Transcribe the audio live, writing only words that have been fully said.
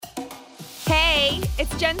Hey,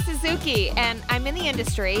 it's Jen Suzuki, and I'm in the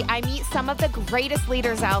industry. I meet some of the greatest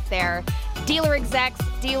leaders out there, dealer execs,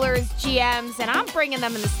 dealers, GMs, and I'm bringing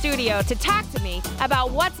them in the studio to talk to me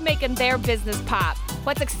about what's making their business pop,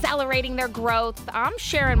 what's accelerating their growth. I'm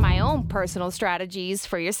sharing my own personal strategies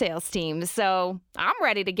for your sales team, so I'm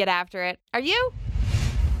ready to get after it. Are you?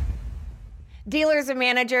 Dealers and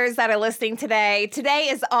managers that are listening today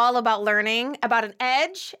is all about learning about an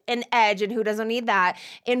edge, and who doesn't need that,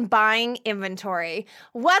 in buying inventory.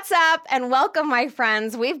 What's up, and welcome, my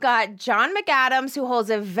friends. We've got John McAdams, who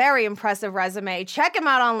holds a very impressive resume. Check him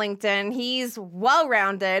out on LinkedIn. He's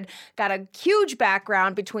well-rounded, got a huge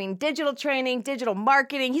background between digital training, digital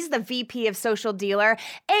marketing. He's the VP of Social Dealer,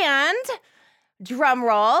 and drum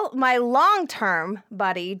roll, my long-term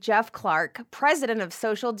buddy, Jeff Clark, president of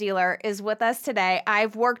Social Dealer, is with us today.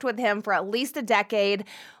 I've worked with him for at least a decade.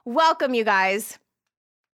 Welcome, you guys.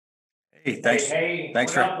 Hey, thanks.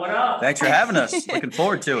 What up? Thanks for having us. Looking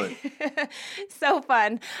forward to it. So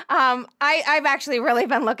fun. I've actually really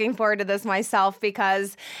been looking forward to this myself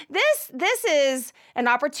because this is an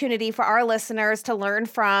opportunity for our listeners to learn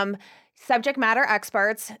from subject matter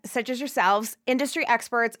experts such as yourselves, industry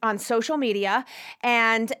experts on social media.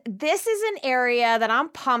 And this is an area that I'm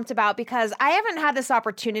pumped about because I haven't had this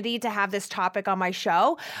opportunity to have this topic on my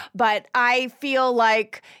show, but I feel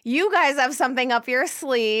like you guys have something up your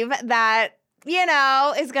sleeve that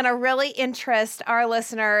is going to really interest our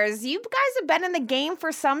listeners. You guys have been in the game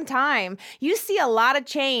for some time. You see a lot of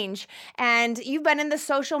change, and you've been in the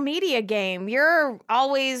social media game. You're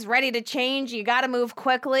always ready to change. You got to move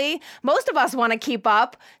quickly. Most of us want to keep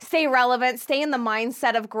up, stay relevant, stay in the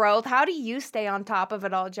mindset of growth. How do you stay on top of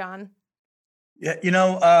it all, John? Yeah,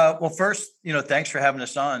 well, first, thanks for having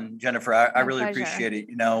us on, Jennifer. I really pleasure. appreciate it.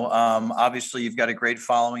 Obviously you've got a great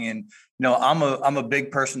following, and I'm a big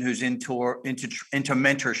person who's into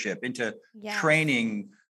mentorship, into training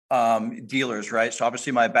dealers, right? So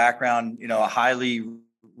obviously my background, highly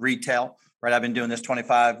retail, right? I've been doing this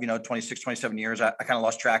 26, 27 years. I kind of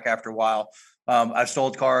lost track after a while. I've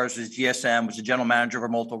sold cars as GSM, was a general manager over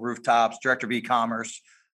multiple rooftops, director of e-commerce.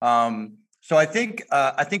 So I think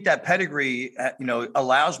that pedigree,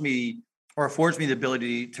 allows me or affords me the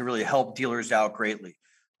ability to really help dealers out greatly.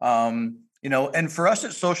 And for us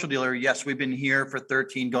at Social Dealer, yes, we've been here for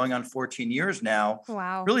 13, going on 14 years now.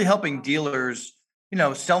 Wow. Really helping dealers,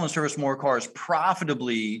 sell and service more cars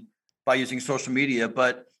profitably by using social media.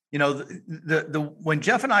 But when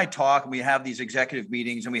Jeff and I talk and we have these executive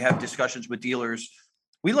meetings and we have discussions with dealers,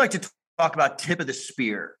 we like to talk about tip of the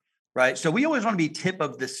spear. Right. So we always want to be tip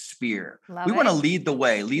of the spear. We want to lead the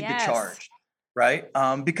way, lead the charge. Right.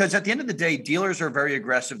 Because at the end of the day, dealers are very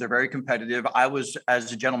aggressive. They're very competitive.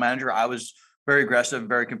 As a general manager, I was very aggressive,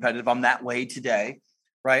 very competitive. I'm that way today.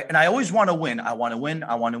 Right. And I always want to win. I want to win.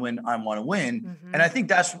 I want to win. I want to win. Mm-hmm. And I think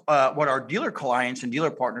that's what our dealer clients and dealer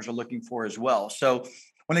partners are looking for as well. So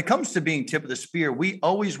when it comes to being tip of the spear, we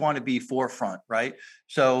always want to be forefront, right?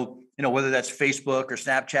 So, whether that's Facebook or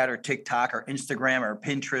Snapchat or TikTok or Instagram or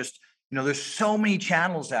Pinterest, there's so many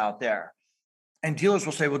channels out there. And dealers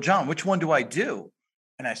will say, well, John, which one do I do?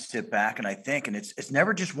 And I sit back and I think, and it's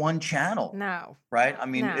never just one channel. No. Right? I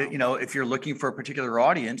mean, No. if you're looking for a particular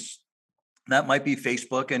audience, that might be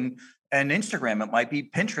Facebook and Instagram. It might be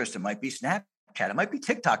Pinterest. It might be Snapchat. It might be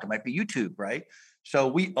TikTok. It might be YouTube, right? So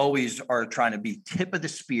we always are trying to be tip of the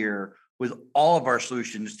spear with all of our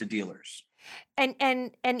solutions to dealers.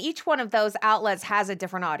 And each one of those outlets has a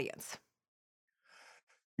different audience.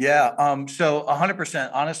 Yeah. So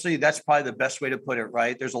 100%, honestly, that's probably the best way to put it,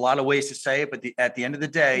 right? There's a lot of ways to say it, but at the end of the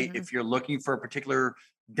day, Mm-hmm. if you're looking for a particular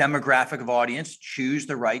demographic of audience, choose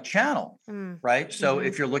the right channel, right? So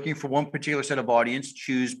if you're looking for one particular set of audience,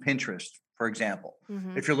 choose Pinterest, for example.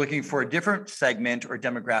 Mm-hmm. If you're looking for a different segment or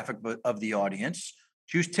demographic of the audience,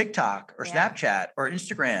 choose TikTok or Snapchat or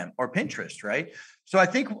Instagram or Pinterest, right? So I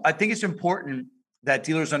think it's important that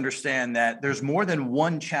dealers understand that there's more than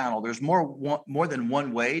one channel. There's more than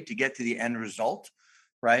one way to get to the end result,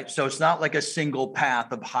 right? So it's not like a single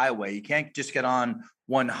path of highway. You can't just get on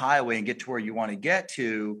one highway and get to where you want to get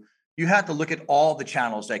to. You have to look at all the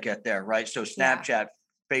channels that get there, right? So Snapchat,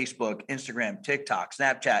 Facebook, Instagram, TikTok,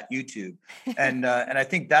 Snapchat, YouTube. And I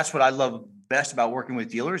think that's what I love best about working with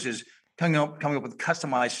dealers is coming up with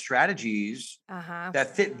customized strategies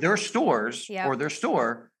that fit their stores or their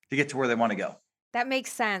store to get to where they want to go. That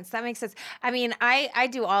makes sense. I mean, I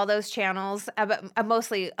do all those channels, but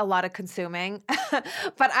mostly a lot of consuming. But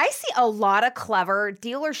I see a lot of clever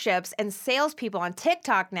dealerships and salespeople on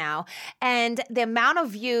TikTok now. And the amount of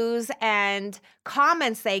views and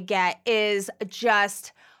comments they get is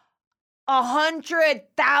just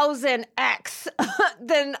 100,000x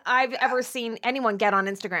than I've ever seen anyone get on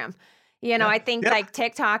Instagram. You know, I think like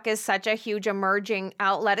TikTok is such a huge emerging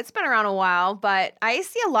outlet. It's been around a while, but I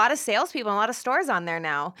see a lot of salespeople and a lot of stores on there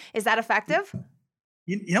now. Is that effective?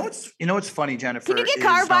 You know what's funny, Jennifer? Can you get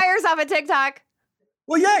car buyers off of TikTok?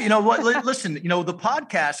 Well, yeah, you know what? Listen, you know, the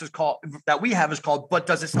podcast is called "But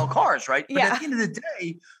Does It Sell Cars?" Right? But at the end of the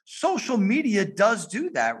day, social media does do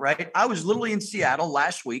that, right? I was literally in Seattle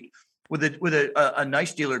last week with a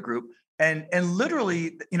nice dealer group, and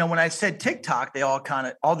literally, you know, when I said TikTok,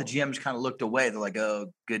 all the GMs kind of looked away. They're like,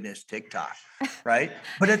 "Oh goodness, TikTok," right?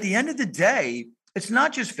 But at the end of the day, it's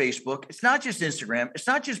not just Facebook. It's not just Instagram. It's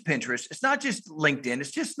not just Pinterest. It's not just LinkedIn.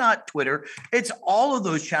 It's just not Twitter. It's all of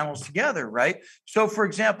those channels together, right? So, for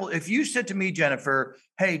example, if you said to me, Jennifer,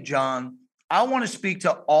 "Hey, John, I want to speak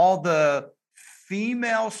to all the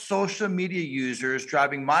female social media users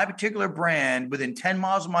driving my particular brand within 10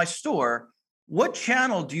 miles of my store," what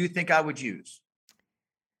channel do you think I would use?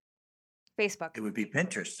 Facebook. It would be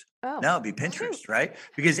Pinterest. Oh, no, it'd be Pinterest, right?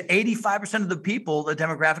 Because 85% of the people, the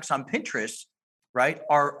demographics on Pinterest, right,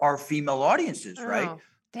 are female audiences, right?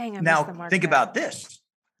 Dang, I now, missed the mark think there. about this.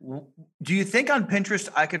 Do you think on Pinterest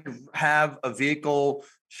I could have a vehicle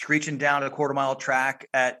screeching down a quarter-mile track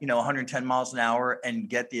at 110 miles an hour and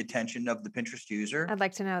get the attention of the Pinterest user? I'd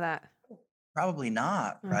like to know that. Probably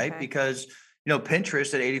not, right? Okay. Because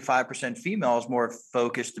Pinterest at 85% female is more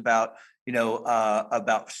focused about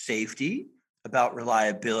about safety, about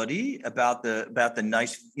reliability, about the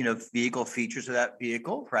nice vehicle features of that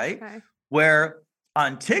vehicle, right? Okay. Where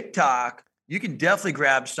on TikTok, you can definitely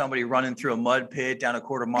grab somebody running through a mud pit down a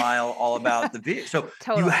quarter mile, all about the vehicle. So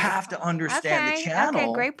Totally. you have to understand the channel.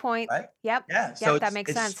 Okay, great point. Right? Yep. Yeah. So that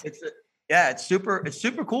makes sense. It's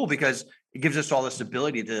super cool because it gives us all this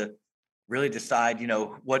ability to really decide,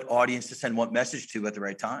 what audience to send what message to at the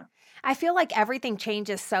right time. I feel like everything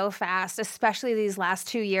changes so fast, especially these last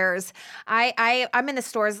 2 years. I'm in the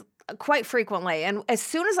stores quite frequently. And as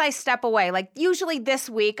soon as I step away, like usually this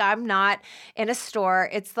week, I'm not in a store.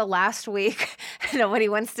 It's the last week. Nobody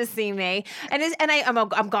wants to see me.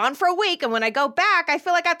 I'm gone for a week. And when I go back, I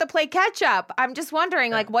feel like I have to play catch up. I'm just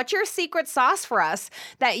wondering, like, what's your secret sauce for us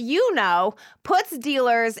that puts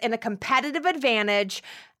dealers in a competitive advantage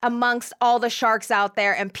amongst all the sharks out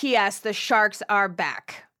there? And P.S., the sharks are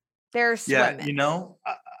back. They're swimming.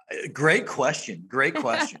 Great question. Great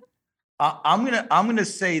question. I'm gonna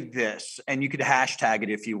say this, and you could hashtag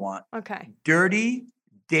it if you want. Okay. Dirty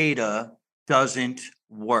data doesn't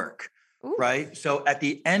work. Ooh. Right. So at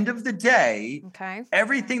the end of the day, okay,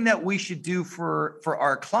 everything that we should do for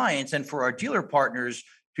our clients and for our dealer partners to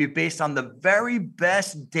be based on the very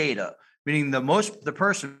best data, meaning the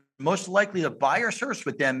person most likely to buy or service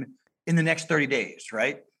with them in the next 30 days.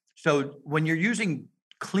 Right. So when you're using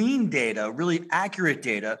clean data, really accurate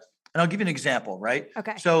data, and I'll give you an example. Right.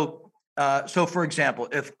 Okay. So for example,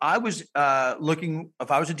 if I was a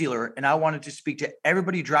dealer and I wanted to speak to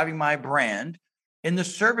everybody driving my brand in the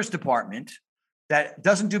service department that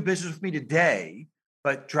doesn't do business with me today,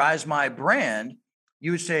 but drives my brand,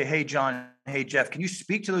 you would say, "Hey, John, hey, Jeff, can you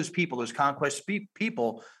speak to those people, those conquest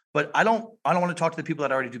people? But I don't want to talk to the people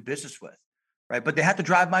that I already do business with, right? But they have to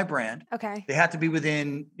drive my brand. Okay. They have to be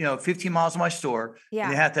within, 15 miles of my store. Yeah.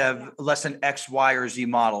 And they have to have less than X, Y, or Z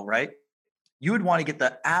model, right? You would want to get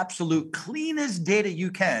the absolute cleanest data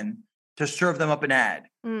you can to serve them up an ad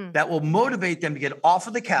that will motivate them to get off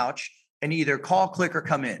of the couch and either call, click, or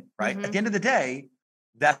come in, right? Mm-hmm. At the end of the day,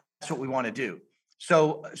 that's what we want to do.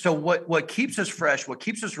 So what keeps us fresh, what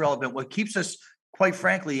keeps us relevant, what keeps us, quite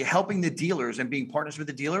frankly, helping the dealers and being partners with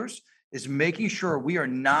the dealers is making sure we are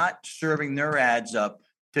not serving their ads up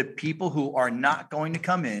to people who are not going to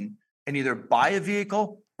come in and either buy a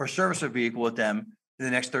vehicle or service a vehicle with them in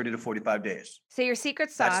the next 30 to 45 days. So your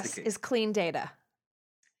secret sauce is clean data.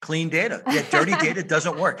 Clean data. Yeah, dirty data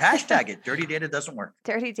doesn't work. Hashtag it. Dirty data doesn't work.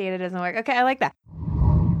 Dirty data doesn't work. Okay, I like that.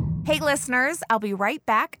 Hey, listeners, I'll be right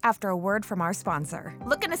back after a word from our sponsor.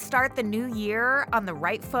 Looking to start the new year on the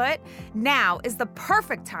right foot? Now is the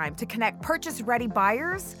perfect time to connect purchase-ready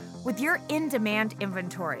buyers with your in-demand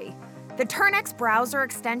inventory. The TurnX browser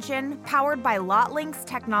extension, powered by LotLinks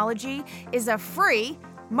technology, is a free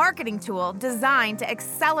marketing tool designed to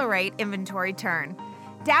accelerate inventory turn.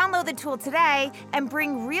 Download the tool today and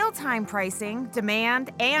bring real-time pricing,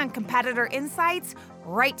 demand, and competitor insights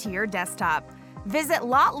right to your desktop. Visit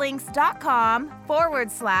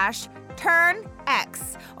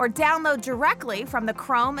lotlinks.com/TurnX or download directly from the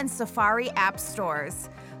Chrome and Safari app stores.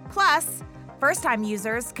 Plus, first-time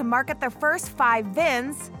users can market their first 5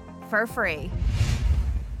 VINs for free.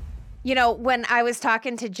 You know, when I was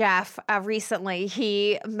talking to Jeff recently,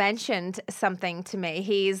 he mentioned something to me.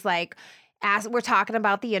 He's like, as we're talking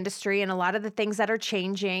about the industry and a lot of the things that are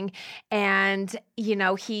changing. And, you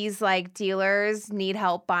know, he's like, dealers need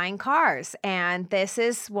help buying cars. And this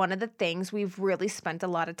is one of the things we've really spent a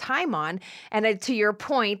lot of time on. And to your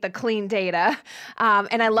point, the clean data.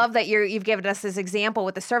 And I love that you've given us this example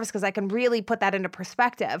with the service because I can really put that into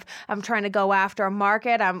perspective. I'm trying to go after a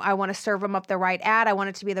market. I want to serve them up the right ad. I want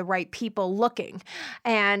it to be the right people looking.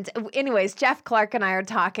 And anyways, Jeff Clark and I are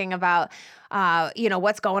talking about you know,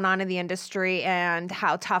 what's going on in the industry and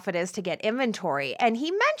how tough it is to get inventory. And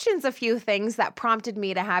he mentions a few things that prompted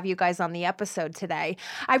me to have you guys on the episode today.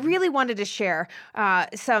 I really wanted to share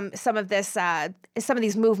some of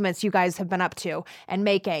these movements you guys have been up to and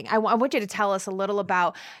making. I want you to tell us a little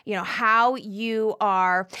about, you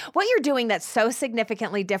know, what you're doing that's so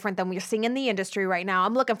significantly different than we're seeing in the industry right now.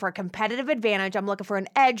 I'm looking for a competitive advantage. I'm looking for an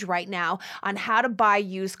edge right now on how to buy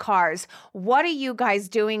used cars. What are you guys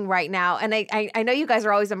doing right now? And I know you guys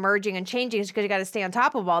are always emerging and changing because you got to stay on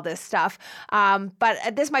top of all this stuff.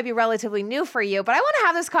 But this might be relatively new for you. But I want to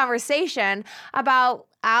have this conversation about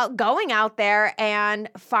going out there and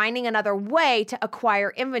finding another way to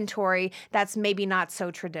acquire inventory that's maybe not so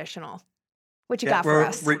traditional. What you got for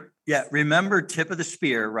us? Remember tip of the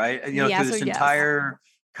spear, right? You know, Yes through this or yes. entire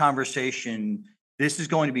conversation, this is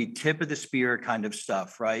going to be tip of the spear kind of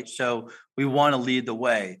stuff, right? So we want to lead the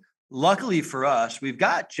way. Luckily for us, we've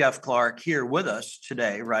got Jeff Clark here with us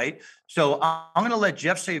today, right? So I'm going to let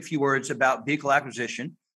Jeff say a few words about vehicle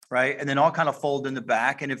acquisition, right? And then I'll kind of fold in the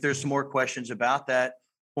back. And if there's some more questions about that,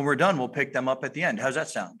 when we're done, we'll pick them up at the end. How's that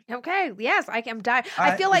sound? Okay. Yes, I am dying. All I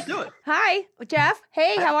right, feel let's like, do it. hi, Jeff.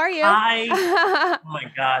 Hey, how are you? Hi. Oh my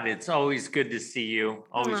God, it's always good to see you.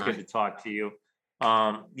 Always Aw. good to talk to you.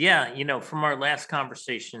 Yeah, you know, from our last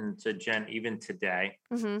conversation to Jen, even today,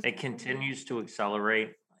 Mhm. it continues to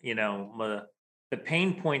accelerate. You know, the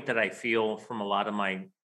pain point that I feel from a lot of my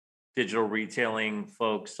digital retailing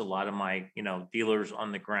folks, a lot of my, you know, dealers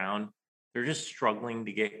on the ground, they're just struggling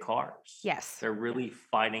to get cars. Yes. They're really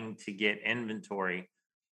fighting to get inventory.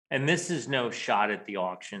 And this is no shot at the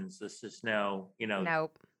auctions. This is no, you know,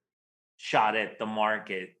 Nope. shot at the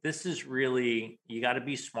market. This is really, you got to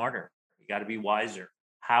be smarter. You got to be wiser.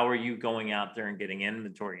 How are you going out there and getting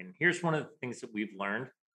inventory? And here's one of the things that we've learned.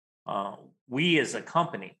 We as a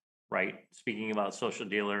company, right? Speaking about Social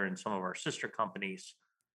Dealer and some of our sister companies,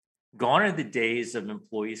 gone are the days of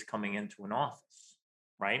employees coming into an office,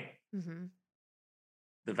 right? Mhm.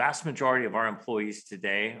 The vast majority of our employees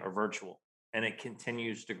today are virtual and it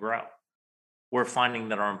continues to grow. We're finding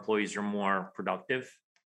that our employees are more productive.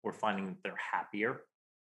 We're finding that they're happier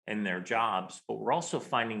in their jobs, but we're also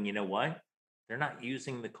finding, you know what? They're not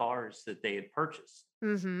using the cars that they had purchased,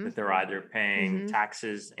 Mhm. that they're either paying Mhm.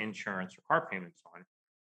 taxes, insurance, or car payments on.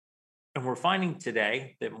 And we're finding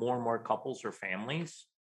today that more and more couples or families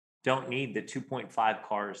don't need the 2.5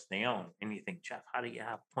 cars they own. And you think, Jeff, how do you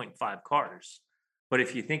have 0.5 cars? But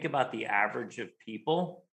if you think about the average of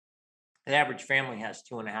people, the average family has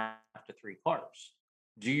 2.5 to 3 cars.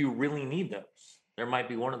 Do you really need those? There might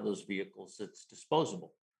be one of those vehicles that's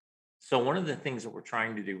disposable. So one of the things that we're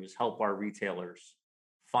trying to do is help our retailers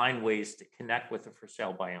find ways to connect with a for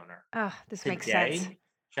sale by owner. Oh, this makes sense. Today,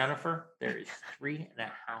 Jennifer, there is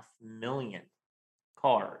 3.5 million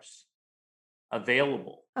cars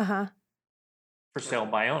available Uh-huh. for sale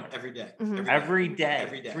by owner. Every day. Mhm. Every day,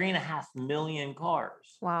 Every day. 3.5 million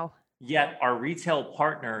cars. Wow. Yet our retail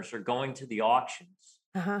partners are going to the auctions.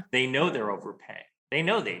 Uh-huh. They know they're overpaying. They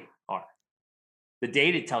know they are. The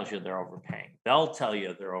data tells you they're overpaying. They'll tell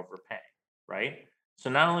you they're overpaying, right? So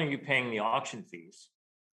not only are you paying the auction fees,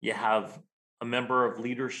 you have a member of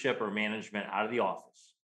leadership or management out of the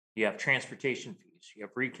office. You have transportation fees. You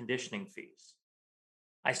have reconditioning fees.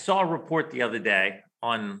 I saw a report the other day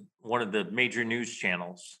on one of the major news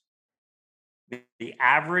channels. The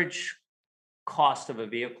average cost of a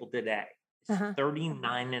vehicle today is Uh-huh.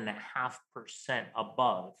 39.5%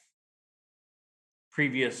 above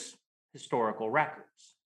previous historical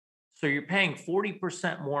records. So you're paying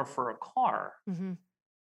 40% more for a car. Mhm.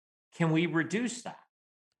 Can we reduce that?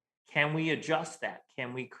 Can we adjust that?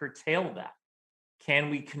 Can we curtail that? Can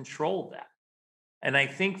we control that? And I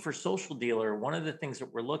think for Social Dealer, one of the things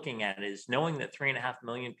that we're looking at is knowing that 3.5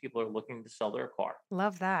 million people are looking to sell their car,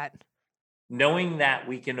 Love that. knowing that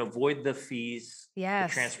we can avoid the fees, the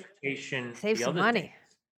Yes. transportation, Save the some other money.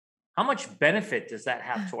 things. How much benefit does that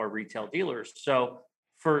have to our retail dealers? So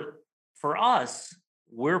for us,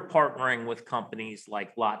 we're partnering with companies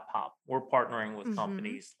like Lot Pop. We're partnering with Mhm.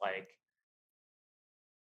 companies like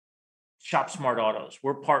Shop Smart Autos.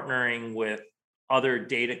 We're partnering with other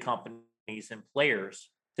data companies and players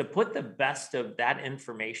to put the best of that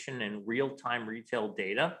information and real-time retail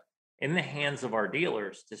data in the hands of our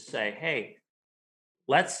dealers to say, hey,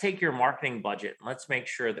 let's take your marketing budget and let's make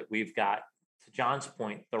sure that we've got, to John's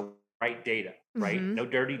point, the right data, right? No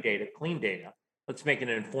dirty data, clean data. Let's make an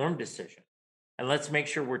informed decision. And let's make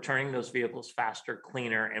sure we're turning those vehicles faster,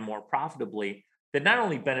 cleaner, and more profitably. That not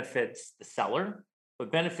only benefits the seller,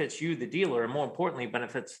 but benefits you, the dealer, and more importantly,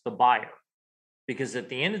 benefits the buyer. Because at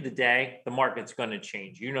the end of the day, the market's going to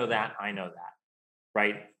change. You know that, I know that,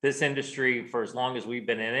 right? This industry, for as long as we've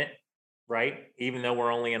been in it, right? Even though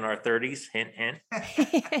we're only in our 30s, hint, hint,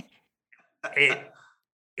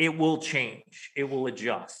 it will change. It will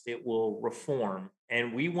adjust. It will reform.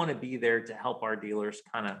 And we want to be there to help our dealers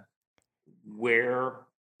kind of wear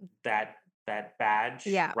that badge,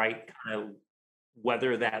 right? Kind of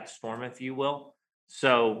weather that storm, if you will.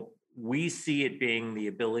 So we see it being the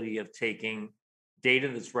ability of taking data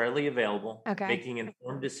that's readily available, making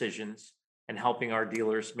informed decisions, and helping our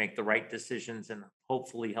dealers make the right decisions, and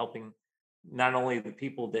hopefully helping not only the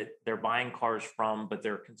people that they're buying cars from, but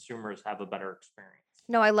their consumers have a better experience.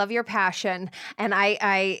 No, I love your passion. And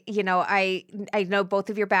I know both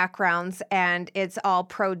of your backgrounds, and it's all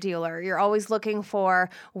pro dealer. You're always looking for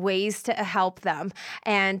ways to help them.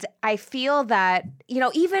 And I feel that,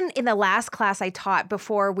 even in the last class I taught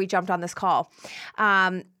before we jumped on this call,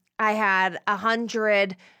 I had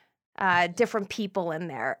 100 different people in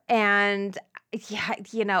there. And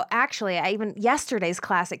actually, even yesterday's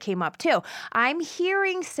class, it came up too. I'm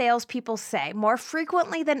hearing salespeople say more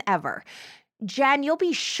frequently than ever, Jen, you'll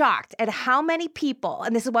be shocked at how many people,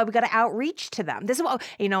 and this is why we got to outreach to them. This is what,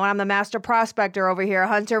 I'm the master prospector over here,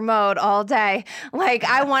 hunter mode all day. Like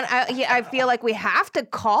I feel like we have to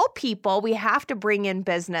call people. We have to bring in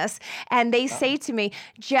business. And they say to me,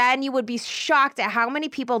 Jen, you would be shocked at how many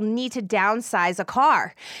people need to downsize a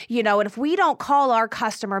car. And if we don't call our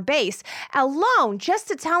customer base alone, just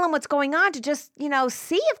to tell them what's going on, to just,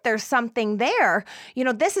 see if there's something there,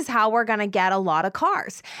 this is how we're going to get a lot of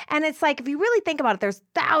cars. And it's like, if you really think about it, there's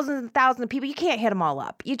thousands and thousands of people. You can't hit them all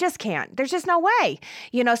up. You just can't. There's just no way,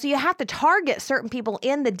 so you have to target certain people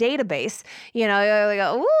in the database, you're like,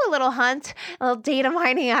 ooh, a little hunt, a little data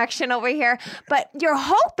mining action over here. But you're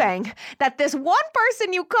hoping that this one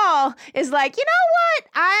person you call is like, you know what?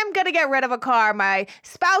 I'm going to get rid of a car. My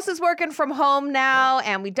spouse is working from home now,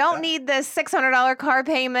 and we don't need this $600 car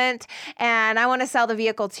payment, and I want to sell the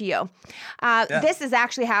vehicle to you. This is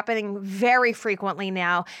actually happening very frequently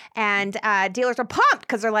now. And dealers are pumped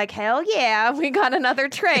because they're like, hell yeah, we got another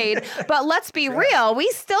trade. But let's be real. We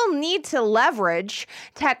still need to leverage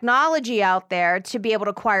technology out there to be able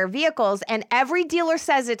to acquire vehicles. And every dealer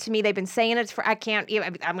says it to me. They've been saying it for, I'm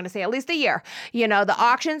going to say at least a year. The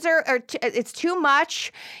auctions it's too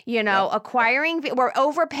much, acquiring, we're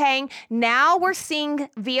overpaying. Now we're seeing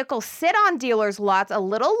vehicles sit on dealers' lots a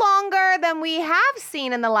little longer than we have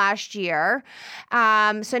seen in the last year.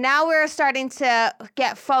 So now we're starting to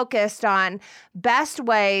get focused on best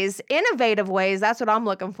ways, innovative ways. That's what I'm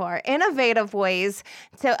looking for. Innovative ways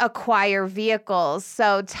to acquire vehicles.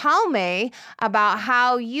 So tell me about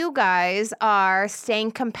how you guys are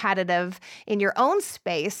staying competitive in your own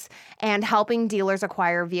space and helping dealers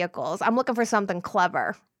acquire vehicles. I'm looking for something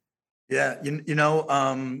clever. Yeah.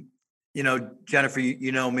 Jennifer,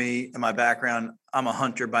 you know me and my background. I'm a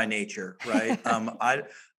hunter by nature, right?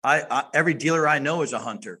 I every dealer I know is a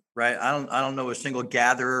hunter, right? I don't know a single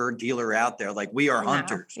gatherer or dealer out there. Like, we are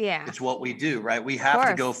hunters. Yeah. It's what we do, right? We have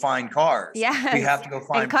to go find cars. Yeah. We have to go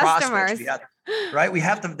find prospects. We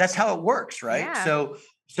have to, that's how it works, right? Yeah. So,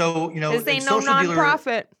 this ain't no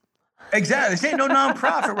nonprofit. Exactly. This ain't no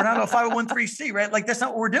nonprofit. We're not a 501(c)(3), right? Like, that's not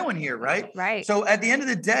what we're doing here, right? Right. So at the end of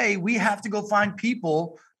the day, we have to go find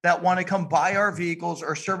people that want to come buy our vehicles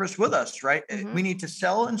or service with us, right? Mm-hmm. We need to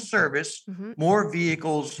sell and service more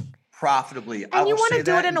vehicles profitably. And you want to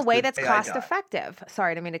do it in a way that's cost effective.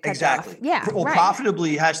 Sorry, I didn't mean to cut you off. Yeah. Well,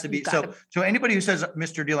 profitably has to be. So anybody who says,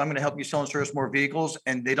 Mr. Dealer, I'm going to help you sell and service more vehicles,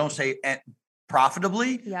 and they don't say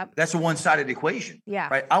profitably, that's a one-sided equation. Yeah.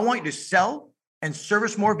 Right. I want you to sell and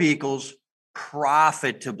service more vehicles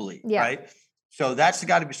profitably. Yeah. Right. So that's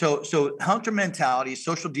got to be, so hunter mentality,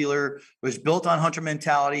 Social Dealer was built on hunter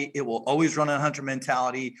mentality. It will always run on hunter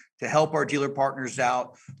mentality to help our dealer partners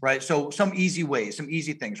out, right? So some easy ways, some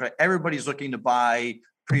easy things, right? Everybody's looking to buy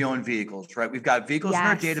pre-owned vehicles, right? We've got vehicles in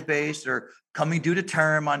our database that are coming due to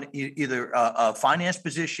term on either a finance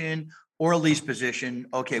position or a lease position.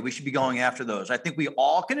 Okay, we should be going after those. I think we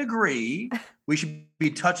all can agree we should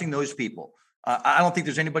be touching those people. I don't think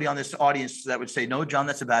there's anybody on this audience that would say, no, John,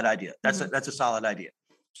 that's a bad idea. That's a solid idea.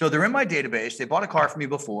 So they're in my database. They bought a car from me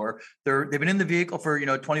before. They've been in the vehicle for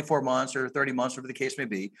 24 months or 30 months, whatever the case may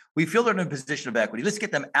be. We feel they're in a position of equity. Let's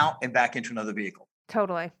get them out and back into another vehicle.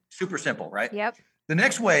 Totally. Super simple, right? Yep. The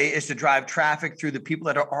next way is to drive traffic through the people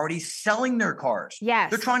that are already selling their cars. Yes.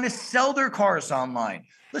 They're trying to sell their cars online.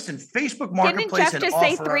 Listen, Facebook Marketplace. Didn't Jeff just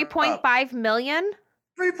say 3.5 million?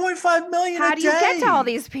 3.5 million. How do you get to all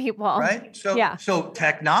these people? Right. So, so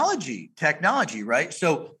technology, right?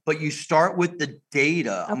 So, but you start with the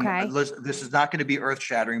data. Okay. This is not going to be earth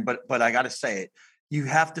shattering, but I got to say it. You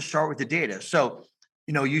have to start with the data. So,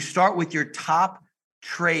 you start with your top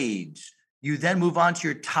trades. You then move on to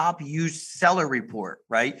your top used seller report,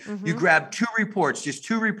 right? Mm-hmm. You grab just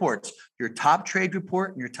two reports, your top trade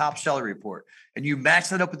report and your top seller report. And you match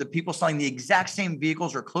that up with the people selling the exact same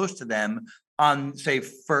vehicles or close to them on, say,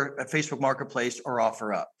 for a Facebook Marketplace or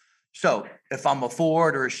OfferUp. So if I'm a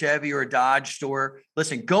Ford or a Chevy or a Dodge store,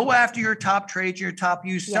 listen, go after your top trades, your top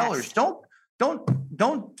used sellers.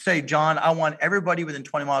 Don't say, John, I want everybody within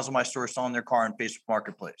 20 miles of my store selling their car on Facebook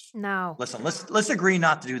Marketplace. No. Listen, let's agree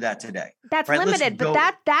not to do that today. That's right? Limited,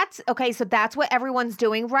 but that's okay. So that's what everyone's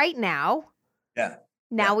doing right now. Yeah.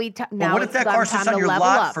 Now but what if that car sits on your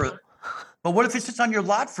lot but what if it sits on your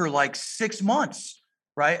lot for like 6 months,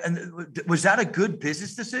 right? And was that a good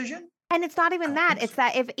business decision? And it's not even that. It's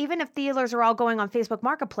that even if dealers are all going on Facebook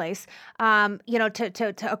Marketplace,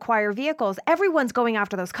 to acquire vehicles, everyone's going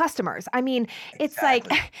after those customers. I mean, it's like,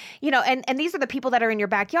 and these are the people that are in your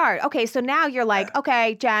backyard. Okay, so now you're like,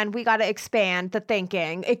 okay, Jen, we got to expand the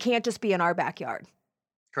thinking. It can't just be in our backyard.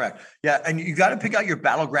 Correct. Yeah, and you got to pick out your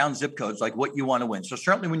battleground zip codes, like what you want to win. So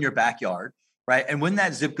certainly win your backyard, right? And win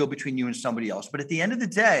that zip code between you and somebody else. But at the end of the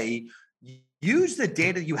day, use the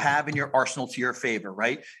data you have in your arsenal to your favor,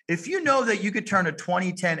 right? If you know that you could turn a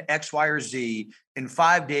 2010 X, Y, or Z in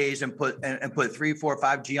 5 days and put 3, 4,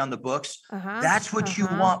 5G on the books, that's what you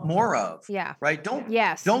want more of. Yeah. Right. Don't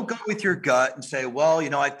go with your gut and say, well,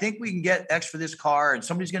 I think we can get X for this car and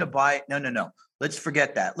somebody's going to buy it. No. Let's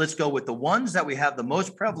forget that. Let's go with the ones that we have the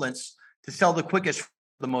most prevalence to sell the quickest,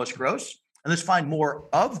 the most gross. And let's find more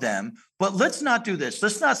of them. But let's not do this.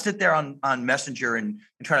 Let's not sit there on Messenger and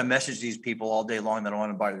try to message these people all day long that don't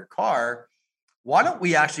want to buy their car. Why don't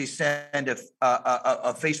we actually send a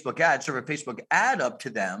Facebook ad, serve a Facebook ad up to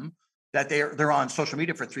them that they're on social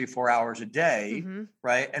media for 3-4 hours a day,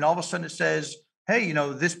 right? And all of a sudden it says, hey,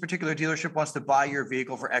 this particular dealership wants to buy your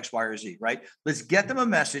vehicle for X, Y, or Z, right? Let's get them a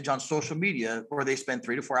message on social media where they spend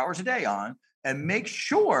 3 to 4 hours a day on, and make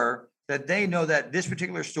sure that they know that this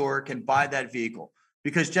particular store can buy that vehicle.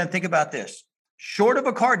 Because Jen, think about this. Short of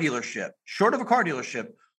a car dealership,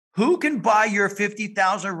 who can buy your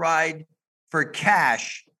 $50,000 ride for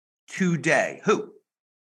cash today? Who?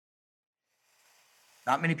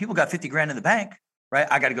 Not many people got 50 grand in the bank, right?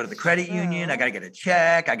 I got to go to the credit union. I got to get a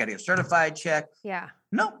check. I got to get a certified check. Yeah.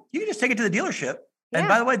 No, you can just take it to the dealership. And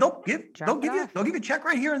by the way, they'll give you a check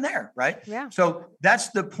right here and there, right? Yeah. So that's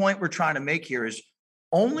the point we're trying to make here is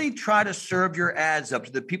only try to serve your ads up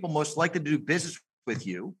to the people most likely to do business with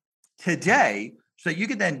you today so that you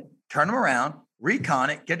can then turn them around, recon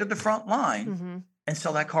it, get to the front line and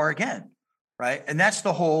sell that car again, right? And that's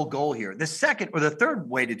the whole goal here. The second or the third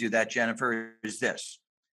way to do that, Jennifer, is this.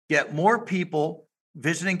 Get more people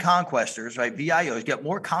visiting conquestors, right? VIOs, get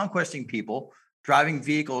more conquesting people driving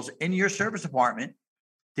vehicles in your service department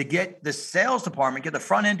to get the sales department, get the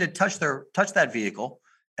front end to touch that vehicle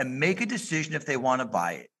and make a decision if they want to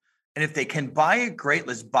buy it. And if they can buy it, great.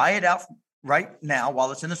 Let's buy it out right now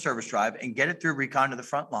while it's in the service drive and get it through recon to the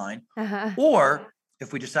front line. Or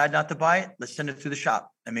if we decide not to buy it, let's send it through the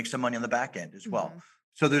shop and make some money on the back end as well.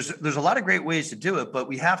 So there's a lot of great ways to do it, but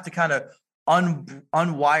we have to kind of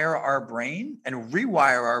unwire our brain and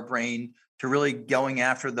rewire our brain to really going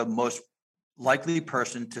after the most likely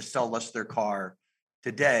person to sell us their car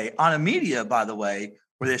today on a media, by the way,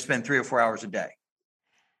 where they spend 3 or 4 hours a day.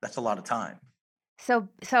 That's a lot of time. So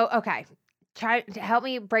okay. Try to help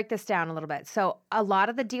me break this down a little bit. So a lot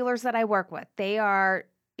of the dealers that I work with, they are,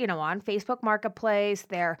 on Facebook Marketplace,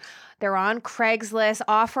 they're on Craigslist,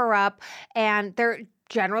 OfferUp, and they're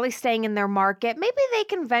generally staying in their market. Maybe they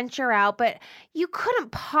can venture out, but you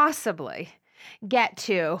couldn't possibly get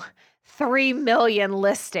to 3 million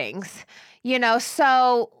listings,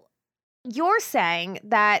 so you're saying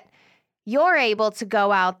that you're able to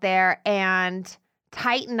go out there and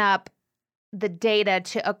tighten up the data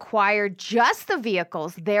to acquire just the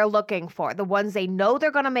vehicles they're looking for, the ones they know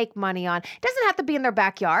they're going to make money on. It doesn't have to be in their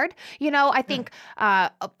backyard. I think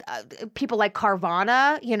people like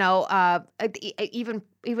Carvana,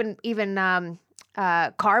 even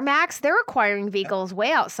CarMax, they're acquiring vehicles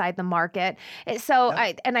way outside the market. So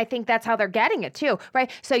Yep. I think that's how they're getting it too,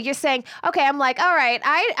 right? So you're saying, okay, I'm like, all right,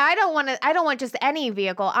 I don't want just any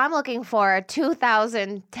vehicle. I'm looking for a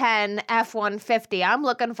 2010 F-150. I'm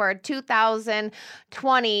looking for a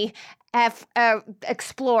 2020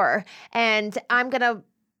 Explorer, and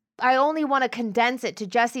I only want to condense it to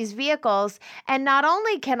just these vehicles. And not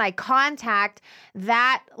only can I contact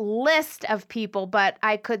that list of people, but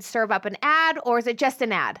I could serve up an ad, or is it just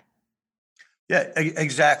an ad? Yeah,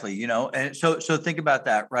 exactly. And so think about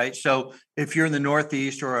that, right? So if you're in the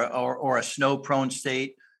Northeast or a snow prone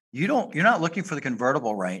state, you're not looking for the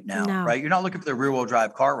convertible right now, No. right? You're not looking for the rear wheel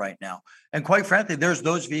drive car right now. And quite frankly, there's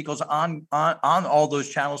those vehicles on all those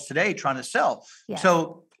channels today trying to sell. Yes.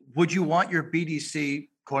 So would you want your BDC,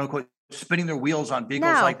 quote unquote, spinning their wheels on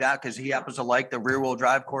vehicles No. like that because he happens to like the rear wheel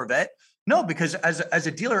drive Corvette? No, because as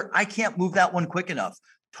a dealer, I can't move that one quick enough.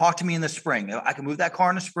 Talk to me in the spring. I can move that car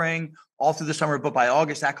in the spring, all through the summer, but by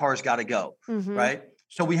August, that car's got to go, Mm-hmm. right?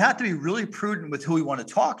 So we have to be really prudent with who we want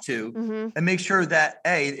to talk to Mm-hmm. and make sure that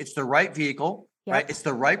it's the right vehicle, Yep. right? It's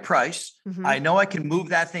the right price. Mm-hmm. I know I can move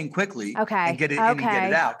that thing quickly Okay. and get it in and get Okay.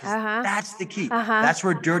 it out. 'Cause Uh-huh. that's the key. Uh-huh. That's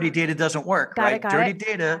where dirty data doesn't work, Got it, right? got Dirty it.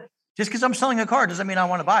 data, just because I'm selling a car doesn't mean I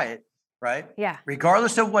want to buy it, right? Yeah.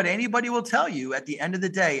 Regardless of what anybody will tell you, at the end of the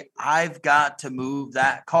day, I've got to move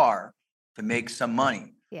that car to make some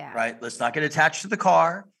money. Yeah. Right. Let's not get attached to the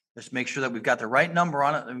car. Let's make sure that we've got the right number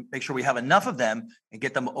on it and make sure we have enough of them and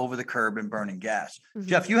get them over the curb and burning gas. Mhm.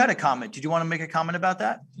 Jeff, you had a comment. Did you want to make a comment about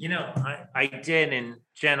that? I did. And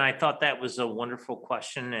Jen, I thought that was a wonderful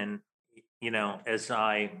question. And, as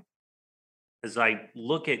I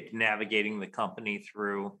look at navigating the company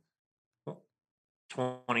through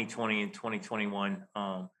 2020 and 2021,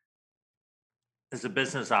 as a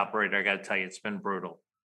business operator, I got to tell you, it's been brutal.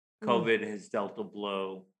 COVID has dealt a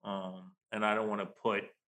blow, and I don't want to put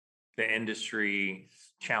the industry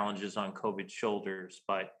challenges on COVID's shoulders,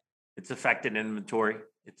 but it's affected inventory,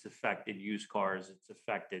 it's affected used cars, it's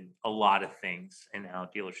affected a lot of things in how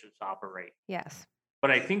dealerships operate. Yes.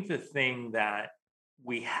 But I think the thing that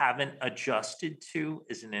we haven't adjusted to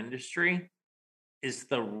as an industry is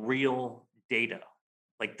the real data,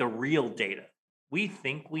 like the real data. We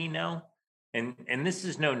think we know. And this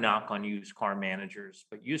is no knock on used car managers,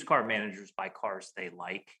 but used car managers buy cars they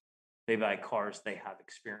like. They buy cars they have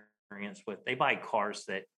experience with. They buy cars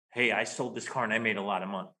that, hey, I sold this car and I made a lot of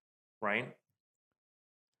money, right?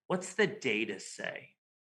 What's the data say?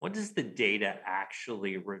 What does the data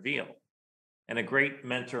actually reveal? And a great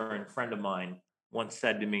mentor and friend of mine once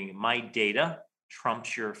said to me, my data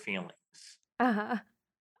trumps your feelings. Uh-huh.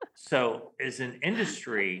 So as an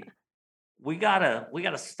industry, we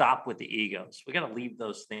gotta stop with the egos. We gotta leave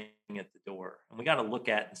those things at the door, and we gotta look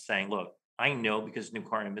at and saying, look, I know because new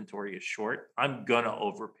car inventory is short, I'm gonna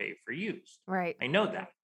overpay for used. Right. I know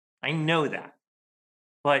that.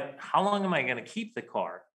 But how long am I gonna keep the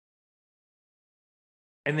car?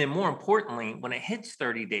 And then more importantly, when it hits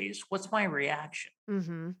 30 days, what's my reaction?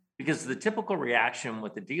 Mm-hmm. Because the typical reaction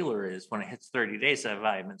with the dealer is when it hits 30 days, if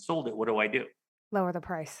I haven't sold it, what do? Lower the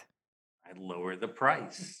price. I lower the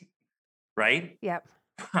price, right? Yep.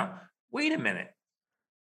 Wait a minute.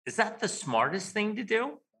 Is that the smartest thing to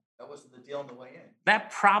do? That wasn't the deal on the way in.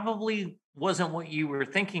 That probably wasn't what you were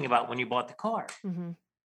thinking about when you bought the car. Mm-hmm.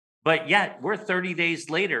 But yet we're 30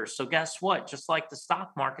 days later. So guess what? Just like the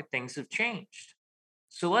stock market, things have changed.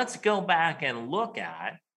 So let's go back and look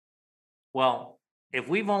at, well, if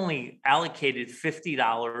we've only allocated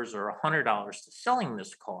 $50 or $100 to selling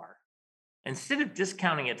this car, instead of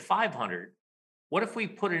discounting it $500, what if we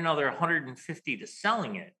put another $150 to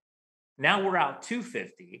selling it? Now we're out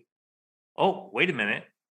 $250. Oh, wait a minute.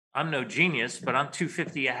 I'm no genius, but I'm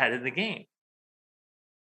 $250 ahead of the game.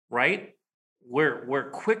 Right? We're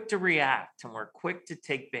quick to react, and we're quick to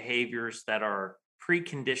take behaviors that are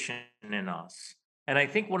preconditioned in us. And I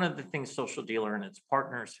think one of the things Social Dealer and its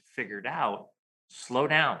partners have figured out, slow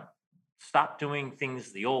down. Stop doing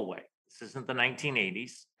things the old way. This isn't the 1980s.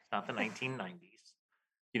 It's not the 1990s.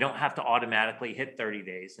 You don't have to automatically hit 30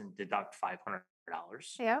 days and deduct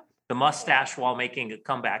 $500. Yeah. The mustache while making a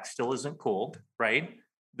comeback still isn't cool, right?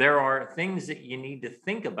 There are things that you need to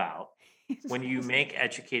think about when you make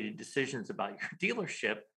educated decisions about your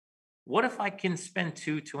dealership. What if I can spend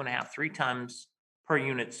 2.5, 3 times per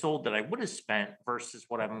unit sold that I would have spent versus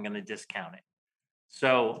what I'm going to discount it?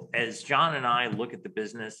 So as John and I look at the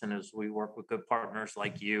business, and as we work with good partners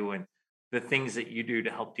like you and the things that you do to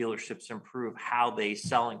help dealerships improve how they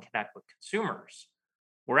sell and connect with consumers,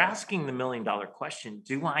 we're asking the $1 million question,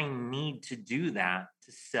 do I need to do that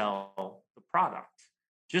to sell the product?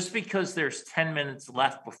 Just because there's 10 minutes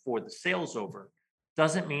left before the sale's over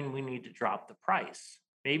doesn't mean we need to drop the price.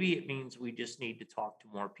 Maybe it means we just need to talk to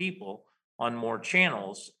more people on more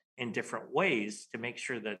channels in different ways to make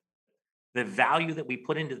sure that the value that we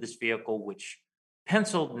put into this vehicle, which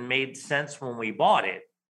penciled and made sense when we bought it,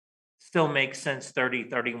 still makes sense 30,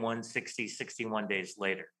 31, 60, 61 days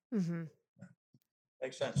later. Mm-hmm.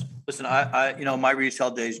 Makes sense. Listen, I my retail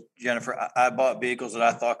days, Jennifer, I bought vehicles that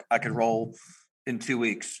I thought I could roll in 2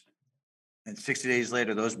 weeks. And 60 days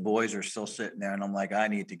later, those boys are still sitting there. And I'm like, I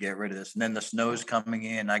need to get rid of this. And then the snow's coming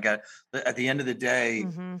in. At the end of the day,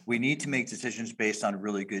 we need to make decisions based on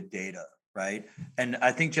really good data, right? And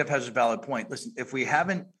I think Jeff has a valid point. Listen, if we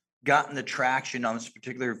haven't gotten the traction on this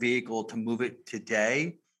particular vehicle to move it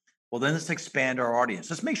today, well, then let's expand our audience.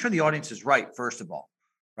 Let's make sure the audience is right, first of all,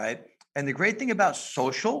 right? And the great thing about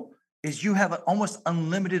social is you have almost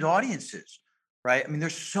unlimited audiences, right? I mean,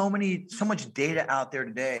 there's so much data out there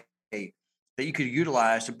today that you could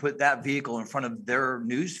utilize to put that vehicle in front of their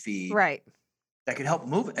news feed. Right. That could help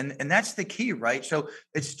move it. And that's the key, right? So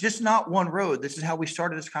it's just not one road. This is how we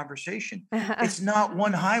started this conversation. It's not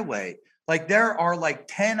one highway. Like there are like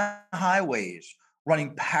 10 highways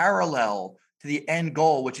running parallel to the end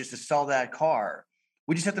goal, which is to sell that car.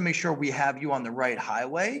 We just have to make sure we have you on the right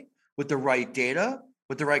highway with the right data,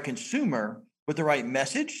 with the right consumer, with the right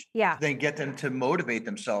message. Yeah. Then get them to motivate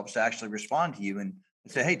themselves to actually respond to you and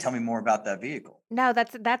say, hey, tell me more about that vehicle. No,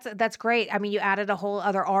 that's great. I mean, you added a whole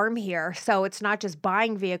other arm here. So it's not just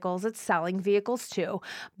buying vehicles, it's selling vehicles too.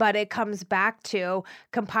 But it comes back to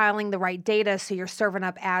compiling the right data so you're serving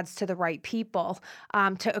up ads to the right people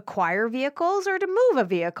to acquire vehicles or to move a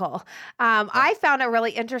vehicle. I found it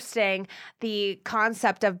really interesting, the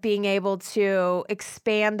concept of being able to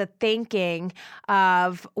expand the thinking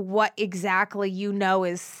of what exactly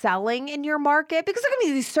is selling in your market, because there can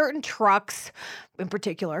be these certain trucks in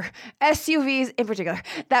particular, SUVs in particular,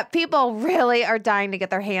 that people really are dying to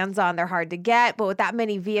get their hands on. They're hard to get, but with that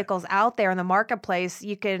many vehicles out there in the marketplace,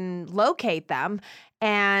 you can locate them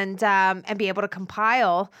and be able to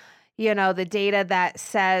compile, the data that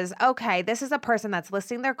says, okay, this is a person that's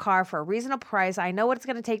listing their car for a reasonable price. I know what it's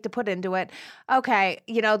going to take to put into it. Okay,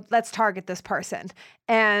 let's target this person.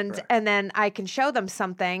 And Correct. And then I can show them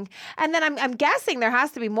something. And then I'm guessing there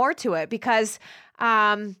has to be more to it because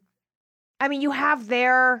you have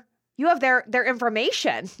their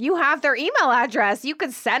information. You have their email address. You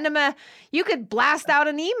could send them you could blast out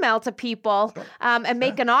an email to people and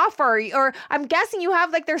make an offer. Or I'm guessing you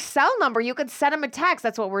have like their cell number. You could send them a text.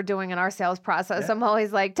 That's what we're doing in our sales process. I'm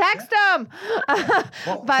always like, text them.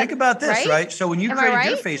 Well, think about this, right? So when you created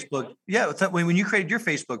your Facebook, when you created your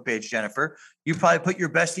Facebook page, Jennifer, you probably put your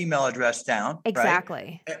best email address down.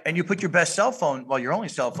 Exactly. Right? And you put your best cell phone, your only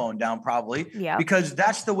cell phone down probably, because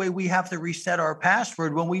that's the way we have to reset our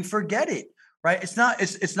password when we forget it, right? It's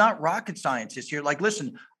not rocket science. It's here. Like,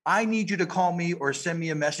 listen, I need you to call me or send me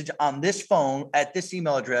a message on this phone at this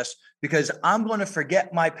email address because I'm going to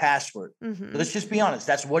forget my password. Mm-hmm. Let's just be honest.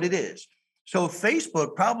 That's what it is. So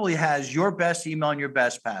Facebook probably has your best email and your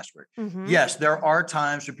best password. Mm-hmm. Yes, there are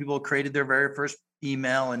times where people created their very first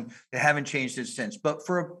email and they haven't changed it since. But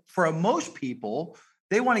for most people,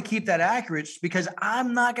 they want to keep that accurate because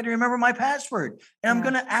I'm not going to remember my password. And I'm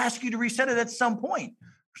going to ask you to reset it at some point.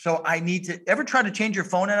 So I need to ever try to change your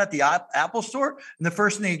phone out at the Apple store. And the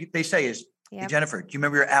first thing they say is, hey, Jennifer, do you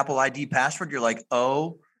remember your Apple ID password? You're like,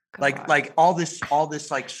 oh, God. like all this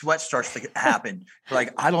like sweat starts to happen.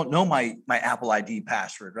 Like, I don't know my Apple ID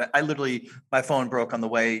password, right? I literally, my phone broke on the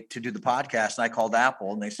way to do the podcast and I called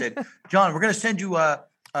Apple and they said, John, we're going to send you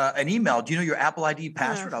an email. Do you know your Apple ID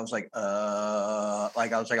password? I was like,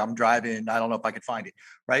 I'm driving. I don't know if I could find it.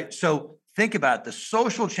 Right. So think about it. The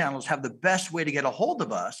social channels have the best way to get a hold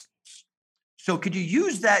of us. So could you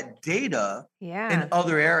use that data in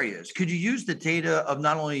other areas? Could you use the data of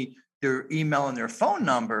not only their email and their phone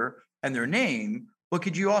number and their name, but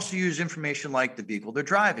could you also use information like the vehicle they're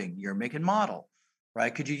driving, your make and model,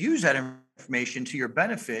 right? Could you use that information to your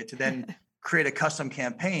benefit to then create a custom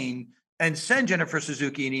campaign and send Jennifer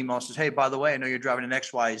Suzuki an email that says, hey, by the way, I know you're driving an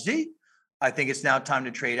XYZ. I think it's now time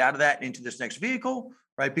to trade out of that into this next vehicle,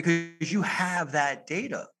 right? Because you have that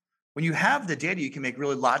data. When you have the data, you can make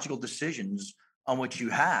really logical decisions on what you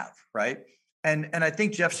have, right? And I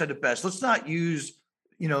think Jeff said it best. Let's not use,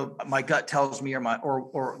 my gut tells me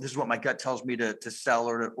or this is what my gut tells me to sell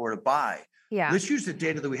or to buy. Yeah. Let's use the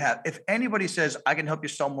data that we have. If anybody says, I can help you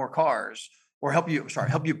sell more cars or help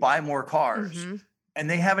you buy more cars, and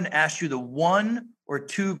they haven't asked you the one or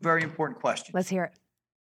two very important questions. Let's hear it.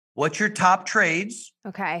 What's your top trades?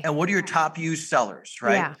 Okay. And what are your top used sellers,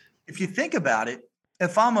 right? Yeah. If you think about it,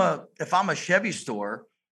 if I'm a Chevy store,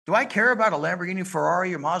 do I care about a Lamborghini,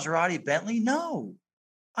 Ferrari, or Maserati, Bentley? No.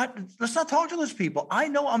 Let's not talk to those people. I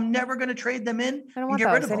know I'm never going to trade them in I don't and want get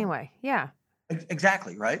rid those of them. anyway. Yeah.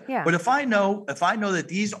 Exactly, right? Yeah. But if I know that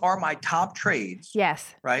these are my top trades,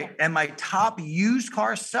 Yes. right, and my top used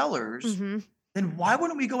car sellers, then why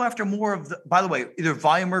wouldn't we go after more of the, by the way, either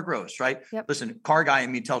volume or gross, right? Yep. Listen, car guy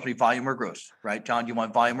in me tells me volume or gross, right? John, do you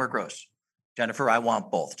want volume or gross? Jennifer, I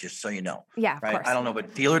want both, just so you know. Yeah, of right? course. I don't know,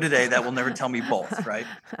 but dealer today that will never tell me both, right?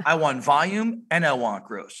 I want volume and I want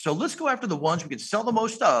gross. So let's go after the ones we can sell the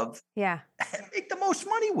most of Yeah. and make the most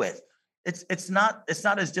money with. It's not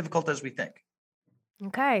as difficult as we think.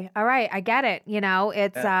 Okay. All right. I get it.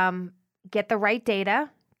 It's get the right data,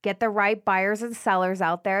 get the right buyers and sellers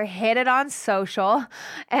out there, hit it on social,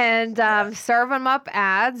 and serve them up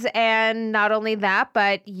ads. And not only that,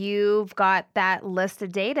 but you've got that list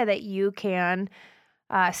of data that you can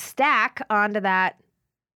stack onto that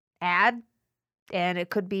ad. And it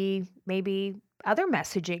could be maybe other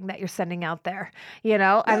messaging that you're sending out there.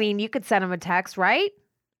 I mean, you could send them a text, right?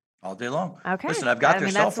 All day long. Okay. Listen, I've got their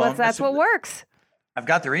cell phone. That's what works. I've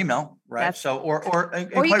got their email, right? So, or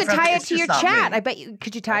you could tie it to your chat. I bet you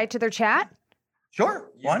could you tie it to their chat? Sure.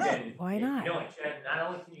 Why not? Why not? Not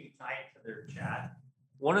only can you tie it to their chat,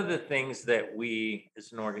 one of the things that we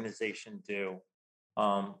as an organization do,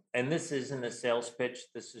 and this isn't a sales pitch,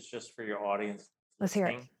 this is just for your audience. Let's hear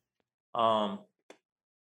it. I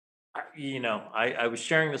was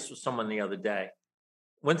sharing this with someone the other day.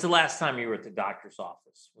 When's the last time you were at the doctor's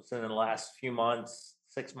office? Was it in the last few months,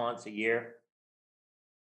 6 months, a year?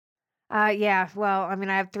 Yeah. Well, I mean,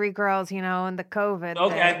 I have 3 girls, and the COVID.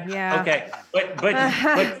 Okay. Yeah. Okay. But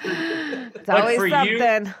it's always for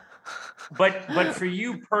something. But for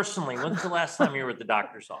you personally, when's the last time you were at the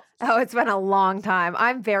doctor's office? Oh, it's been a long time.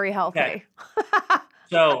 I'm very healthy. Okay.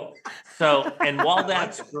 So, and while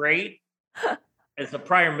that's great, as a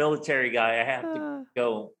prior military guy, I have to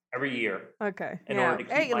go every year. Okay. In order to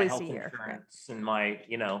keep my health insurance and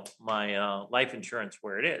my life insurance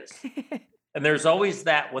where it is. And there's always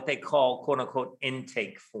that, what they call, quote unquote,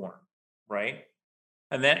 intake form, right?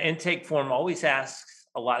 And that intake form always asks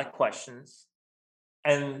a lot of questions,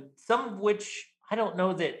 and some of which I don't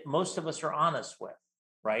know that most of us are honest with,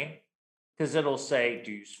 right? Because it'll say,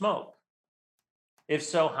 do you smoke? If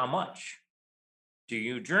so, how much? Do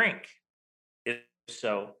you drink? If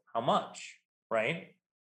so, how much, right?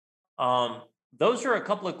 Those are a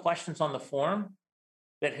couple of questions on the form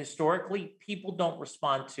that historically people don't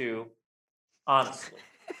respond to honestly,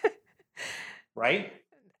 right?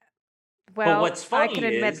 Well, but what's funny I can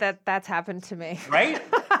admit that that's happened to me. Right?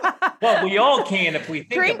 Well, we all can if we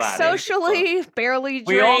think about socially, barely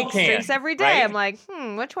we all drinks, can, drinks every day. right? I'm like,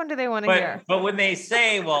 which one do they want to hear? But when they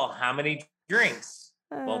say, well, how many drinks?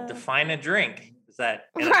 Well, define a drink. Is that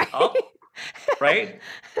in a cup? Right?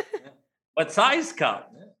 What size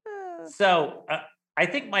cup? So I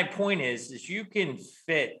think my point is you can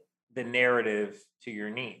fit the narrative to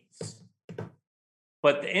your needs.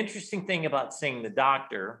 But the interesting thing about seeing the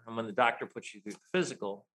doctor, and when the doctor puts you through the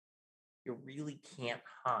physical, you really can't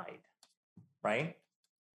hide, right?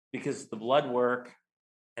 Because the blood work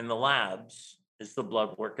and the labs is the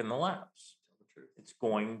blood work in the labs. It's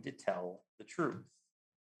going to tell the truth,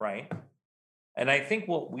 right? And I think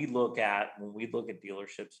what we look at when we look at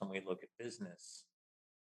dealerships and we look at business,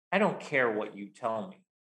 I don't care what you tell me.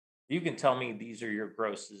 You can tell me these are your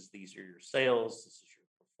grosses, these are your sales, this is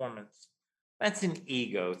your performance. That's an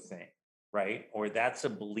ego thing, right? Or that's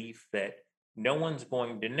a belief that no one's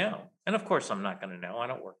going to know. And of course, I'm not going to know. I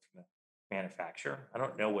don't work for the manufacturer. I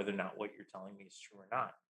don't know whether or not what you're telling me is true or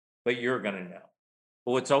not, but you're going to know.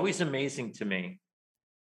 But what's always amazing to me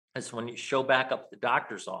is when you show back up at the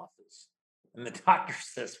doctor's office and the doctor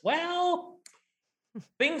says, well,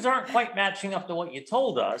 things aren't quite matching up to what you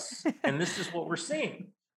told us. And this is what we're seeing,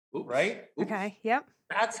 right? Okay. Yep.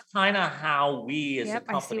 That's kind of how we as a I see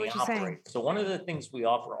company what you're saying. operate. So one of the things we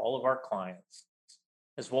offer all of our clients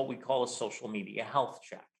is what we call a social media health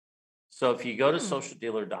check. So if you go to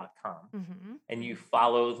socialdealer.com and you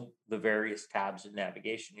follow the various tabs of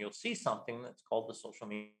navigation, you'll see something that's called the social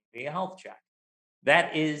media health check.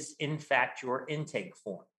 That is, in fact, your intake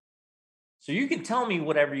form. So you can tell me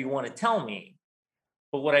whatever you want to tell me,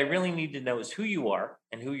 but what I really need to know is who you are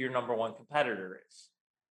and who your number one competitor is.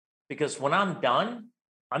 Because when I'm done,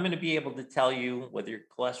 I'm going to be able to tell you whether your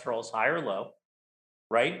cholesterol is high or low,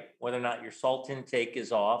 right? Whether or not your salt intake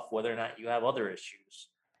is off, whether or not you have other issues.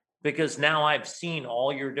 Because now I've seen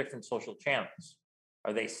all your different social channels.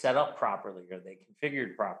 Are they set up properly? Are they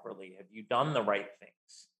configured properly? Have you done the right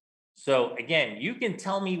things? So again, you can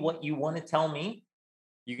tell me what you want to tell me.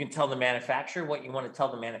 You can tell the manufacturer what you want to tell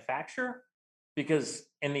the manufacturer. Because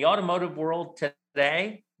in the automotive world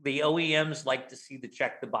today, the OEMs like to see the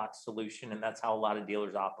check the box solution, and that's how a lot of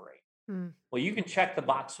dealers operate. Mm. Well, you can check the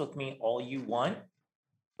box with me all you want,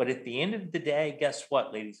 but at the end of the day, guess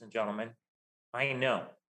what, ladies and gentlemen? I know,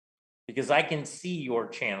 because I can see your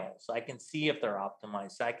channels. I can see if they're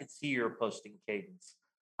optimized. I can see your posting cadence.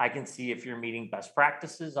 I can see if you're meeting best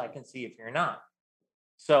practices. I can see if you're not.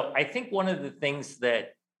 So I think one of the things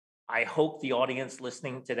that I hope the audience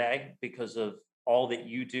listening today, because of all that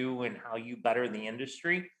you do and how you better the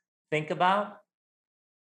industry, think about,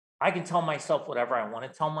 I can tell myself whatever I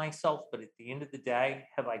want to tell myself, but at the end of the day,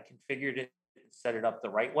 have I configured it and set it up the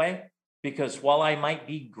right way? Because while I might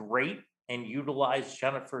be great and utilize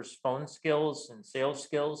Jennifer's phone skills and sales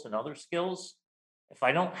skills and other skills, if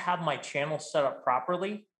I don't have my channel set up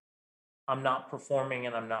properly, I'm not performing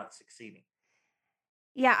and I'm not succeeding.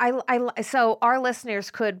 Yeah, so our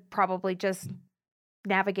listeners could probably just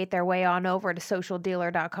navigate their way on over to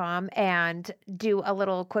socialdealer.com and do a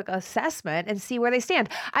little quick assessment and see where they stand.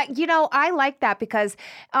 I like that because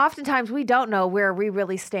oftentimes we don't know where we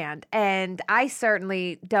really stand. And I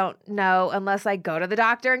certainly don't know unless I go to the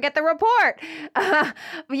doctor and get the report.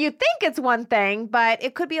 You think it's one thing, but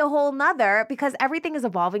it could be a whole nother because everything is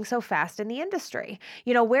evolving so fast in the industry.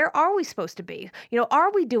 Where are we supposed to be?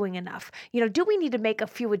 Are we doing enough? Do we need to make a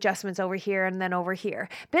few adjustments over here and then over here?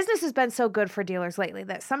 Business has been so good for dealers lately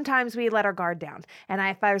that sometimes we let our guard down. And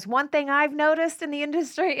if there's one thing I've noticed in the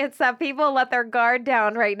industry, it's that people let their guard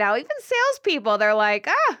down right now. Even salespeople, they're like,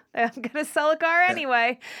 I'm going to sell a car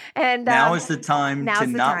anyway. And now is the time to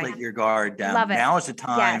not time. let your guard down. Love it. Now is the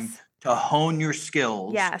time Yes. to hone your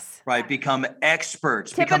skills. Yes. Right. Become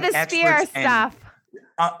experts. Tip become of the spear stuff.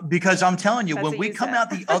 Because I'm telling you, That's when what we you come said. out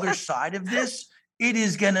the other side of this, it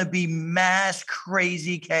is going to be mass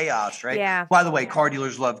crazy chaos, right? Yeah. By the way, car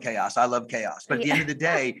dealers love chaos. I love chaos. But at the end of the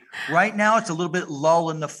day, right now, it's a little bit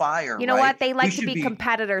lull in the fire. You know what? They like to be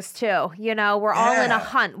competitors too. We're all in a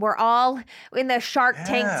hunt. We're all in the Shark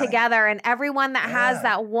Tank together. And everyone that has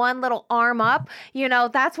that one little arm up,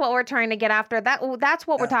 that's what we're trying to get after. That's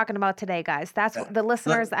what we're talking about today, guys. That's what the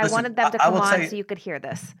listeners, I wanted them to come on so you could hear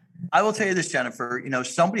this. I will tell you this, Jennifer,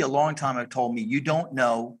 somebody a long time ago told me, you don't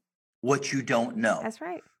know what you don't know. That's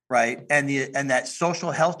right. Right. And that social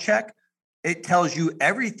health check, it tells you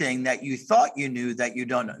everything that you thought you knew that you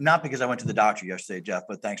don't know. Not because I went to the doctor yesterday, Jeff,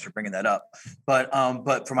 but thanks for bringing that up.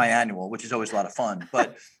 But for my annual, which is always a lot of fun.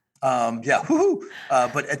 But yeah.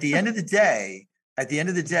 But at the end of the day,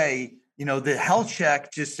 the health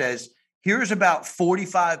check just says, here's about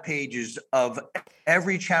 45 pages of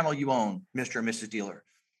every channel you own, Mr. and Mrs. Dealer.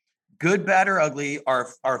 Good, bad, or ugly, our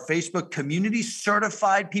Facebook community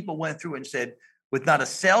certified people went through and said, with not a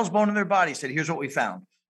sales bone in their body, said, here's what we found.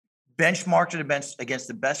 Benchmarked it against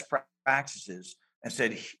the best practices and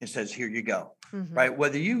said, it says, here you go. Mm-hmm. Right?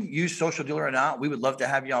 Whether you use Social Dealer or not, we would love to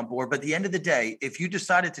have you on board. But at the end of the day, if you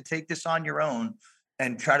decided to take this on your own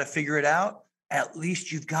and try to figure it out, at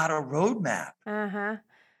least you've got a roadmap. Uh-huh.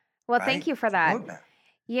 Well, right? Thank you for that.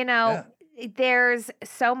 Yeah. There's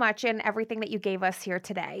so much in everything that you gave us here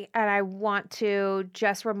today. And I want to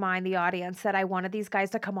just remind the audience that I wanted these guys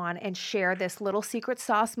to come on and share this little secret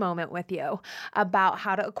sauce moment with you about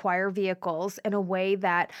how to acquire vehicles in a way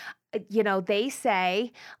that they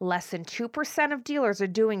say less than 2% of dealers are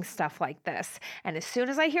doing stuff like this. And as soon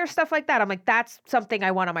as I hear stuff like that, I'm like, that's something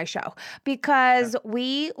I want on my show, because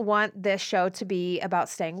we want this show to be about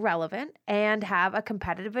staying relevant and have a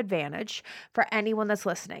competitive advantage for anyone that's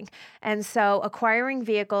listening. And so acquiring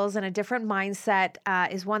vehicles in a different mindset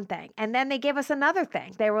is one thing. And then they gave us another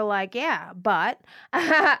thing. They were like, yeah, but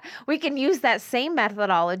we can use that same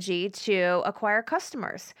methodology to acquire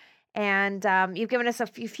customers. And you've given us a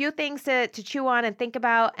few things to chew on and think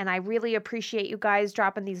about. And I really appreciate you guys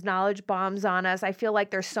dropping these knowledge bombs on us. I feel like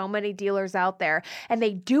there's so many dealers out there and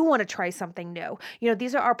they do want to try something new.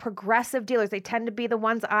 These are our progressive dealers. They tend to be the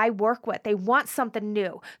ones I work with. They want something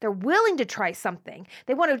new. They're willing to try something.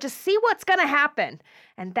 They want to just see what's going to happen.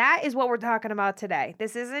 And that is what we're talking about today.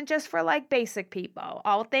 This isn't just for like basic people.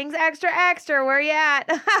 All things extra, where you at?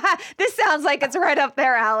 This sounds like it's right up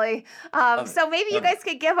there, Allie. So maybe you guys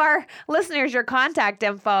could give our listeners your contact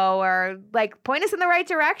info or like point us in the right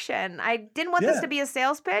direction. I didn't want this to be a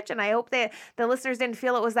sales pitch, and I hope that the listeners didn't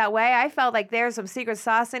feel it was that way. I felt like there's some secret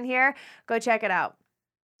sauce in here. Go check it out.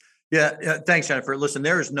 Yeah. Thanks, Jennifer. Listen,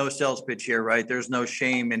 there is no sales pitch here, right? There's no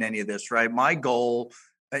shame in any of this, right? My goal,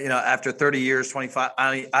 after 30 years, 25,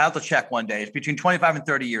 I have to check one day. It's between 25 and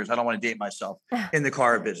 30 years. I don't want to date myself in the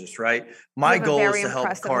car business, right? My goal is to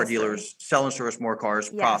help car dealers sell and service more cars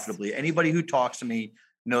profitably. Anybody who talks to me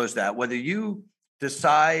knows that. Whether you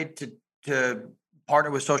decide to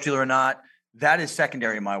partner with Social Dealer or not, that is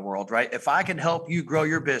secondary in my world, right? If I can help you grow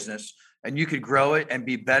your business and you could grow it and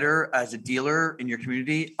be better as a dealer in your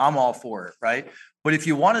community, I'm all for it, right? But if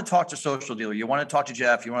you want to talk to Social Dealer, you want to talk to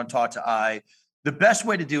Jeff, you want to talk to the best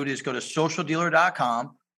way to do it is go to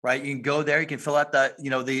socialdealer.com, right? You can go there, you can fill out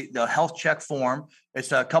the health check form.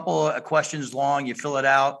 It's a couple of questions long, you fill it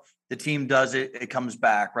out, the team does it, it comes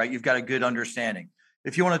back, right? You've got a good understanding.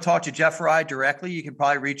 If you want to talk to Jeff or I directly, you can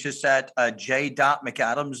probably reach us at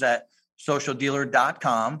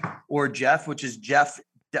j.mcadams@socialdealer.com or Jeff, which is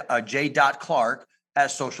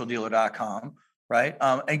j.clark@socialdealer.com, right?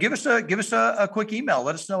 And give us a quick email.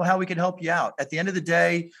 Let us know how we can help you out. At the end of the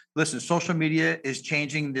day, listen, social media is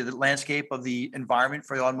changing the landscape of the environment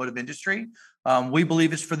for the automotive industry. We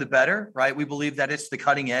believe it's for the better, right? We believe that it's the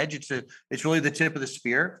cutting edge. It's really the tip of the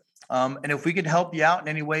spear. And if we could help you out in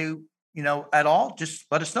any way, at all, just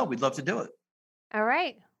let us know. We'd love to do it. All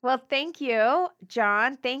right. Well, thank you,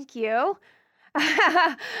 John. Thank you,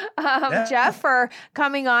 Jeff, for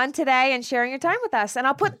coming on today and sharing your time with us. And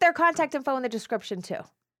I'll put their contact info in the description too.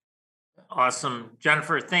 Awesome.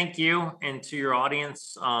 Jennifer, thank you. And to your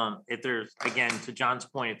audience, if there's, again, to John's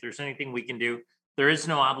point, if there's anything we can do, there is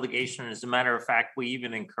no obligation. As a matter of fact, we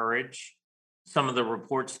even encourage some of the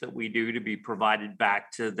reports that we do to be provided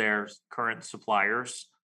back to their current suppliers.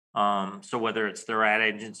 So whether it's their ad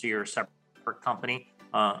agency or a separate company,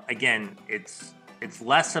 again, it's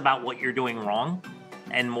less about what you're doing wrong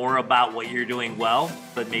and more about what you're doing well,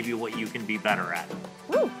 but maybe what you can be better at.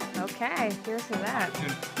 Woo, okay, here's to that.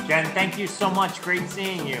 Jen, thank you so much. Great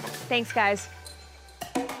seeing you. Thanks, guys.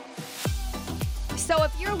 So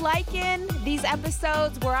if you're liking these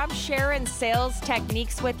episodes where I'm sharing sales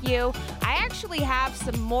techniques with you, I actually have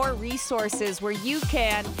some more resources where you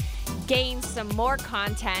can gain some more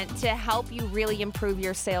content to help you really improve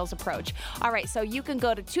your sales approach. All right, so you can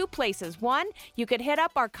go to two places. One, you could hit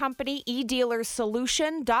up our company,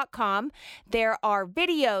 edealersolution.com. There are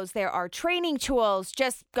videos, there are training tools.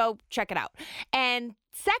 Just go check it out. And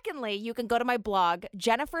secondly, you can go to my blog,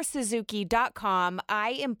 jennifersuzuki.com. I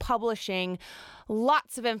am publishing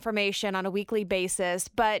lots of information on a weekly basis,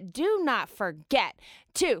 but do not forget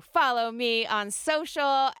to follow me on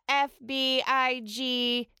social, FB,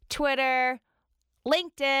 IG, Twitter,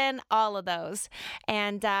 LinkedIn, all of those.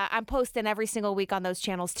 And I'm posting every single week on those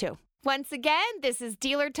channels too. Once again, this is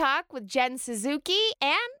Dealer Talk with Jen Suzuki,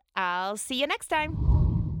 and I'll see you next time.